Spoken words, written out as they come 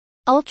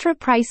Ultra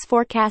Price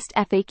Forecast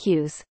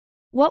FAQs.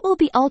 What will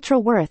be Ultra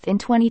worth in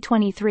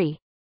 2023?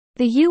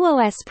 The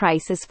UOS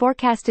price is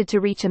forecasted to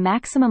reach a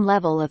maximum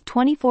level of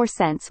 24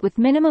 cents with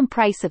minimum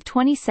price of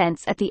 20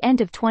 cents at the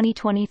end of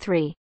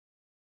 2023.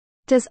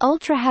 Does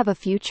Ultra have a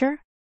future?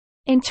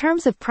 In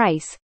terms of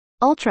price,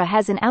 Ultra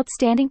has an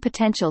outstanding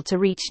potential to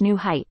reach new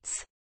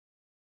heights.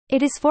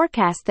 It is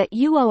forecast that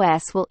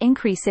UOS will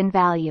increase in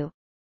value.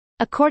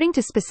 According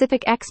to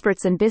specific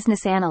experts and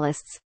business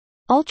analysts,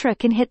 Ultra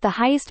can hit the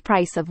highest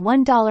price of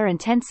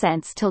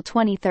 $1.10 till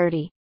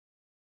 2030.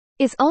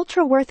 Is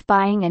Ultra worth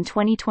buying in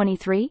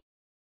 2023?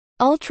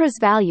 Ultra's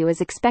value is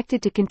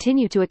expected to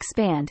continue to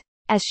expand,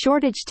 as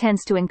shortage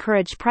tends to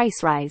encourage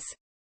price rise.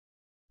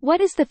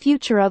 What is the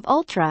future of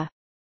Ultra?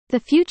 The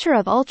future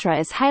of Ultra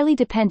is highly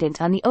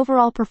dependent on the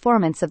overall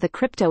performance of the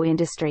crypto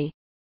industry.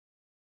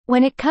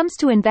 When it comes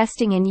to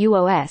investing in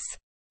UOS,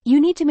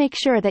 you need to make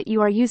sure that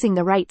you are using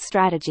the right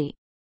strategy.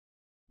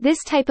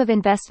 This type of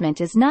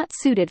investment is not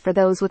suited for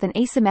those with an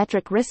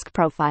asymmetric risk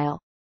profile.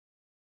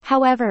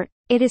 However,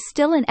 it is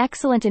still an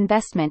excellent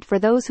investment for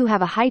those who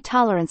have a high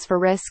tolerance for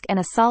risk and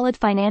a solid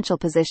financial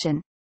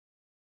position.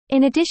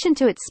 In addition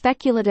to its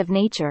speculative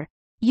nature,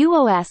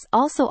 UOS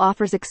also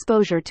offers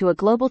exposure to a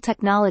global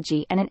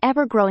technology and an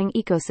ever-growing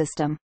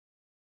ecosystem.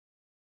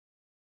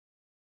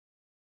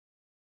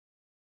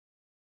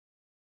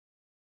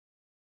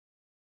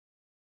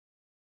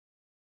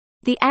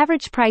 The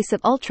average price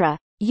of Ultra,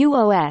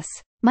 UOS,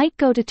 might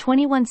go to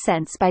 21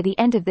 cents by the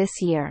end of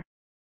this year.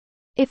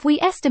 If we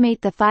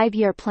estimate the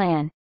 5-year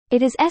plan,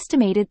 it is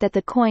estimated that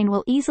the coin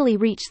will easily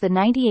reach the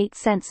 98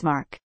 cents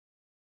mark.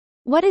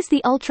 What is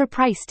the Ultra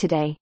price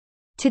today?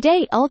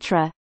 Today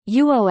Ultra,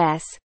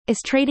 UOS,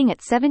 is trading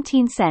at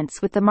 17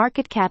 cents with the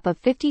market cap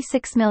of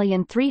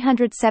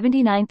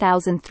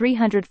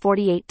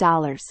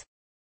 $56,379,348.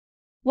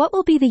 What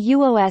will be the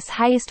UOS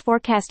highest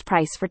forecast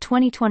price for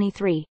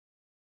 2023?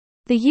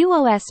 The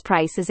UOS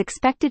price is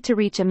expected to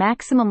reach a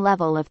maximum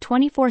level of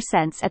 24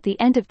 cents at the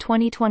end of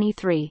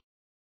 2023.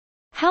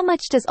 How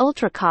much does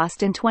Ultra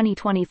cost in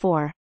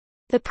 2024?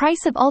 The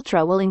price of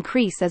Ultra will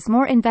increase as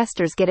more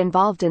investors get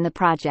involved in the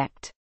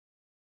project.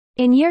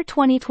 In year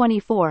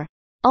 2024,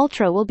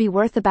 Ultra will be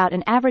worth about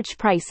an average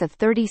price of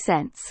 30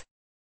 cents.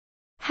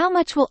 How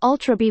much will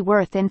Ultra be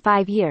worth in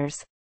 5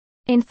 years?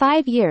 In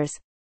 5 years,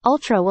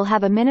 Ultra will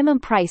have a minimum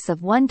price of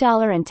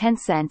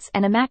 $1.10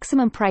 and a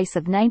maximum price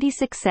of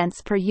 96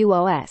 cents per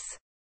UOS.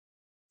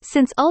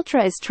 Since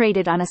Ultra is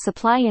traded on a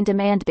supply and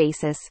demand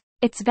basis,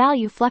 its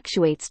value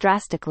fluctuates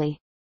drastically.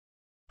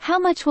 How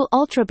much will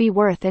Ultra be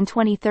worth in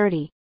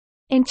 2030?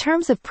 In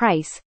terms of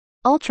price,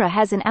 Ultra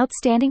has an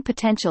outstanding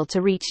potential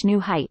to reach new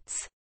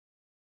heights.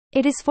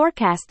 It is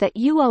forecast that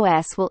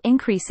UOS will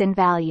increase in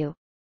value.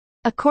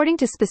 According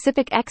to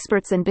specific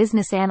experts and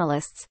business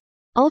analysts,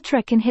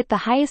 Ultra can hit the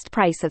highest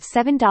price of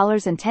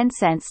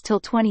 $7.10 till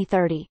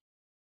 2030.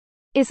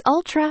 Is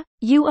Ultra,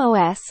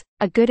 UOS,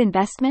 a good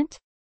investment?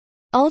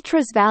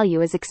 Ultra's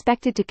value is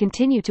expected to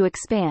continue to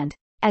expand,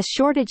 as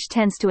shortage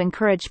tends to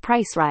encourage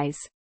price rise.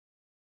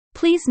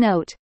 Please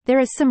note,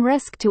 there is some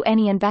risk to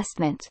any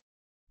investment.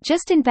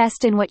 Just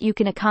invest in what you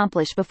can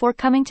accomplish before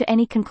coming to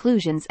any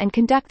conclusions and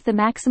conduct the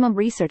maximum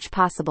research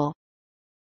possible.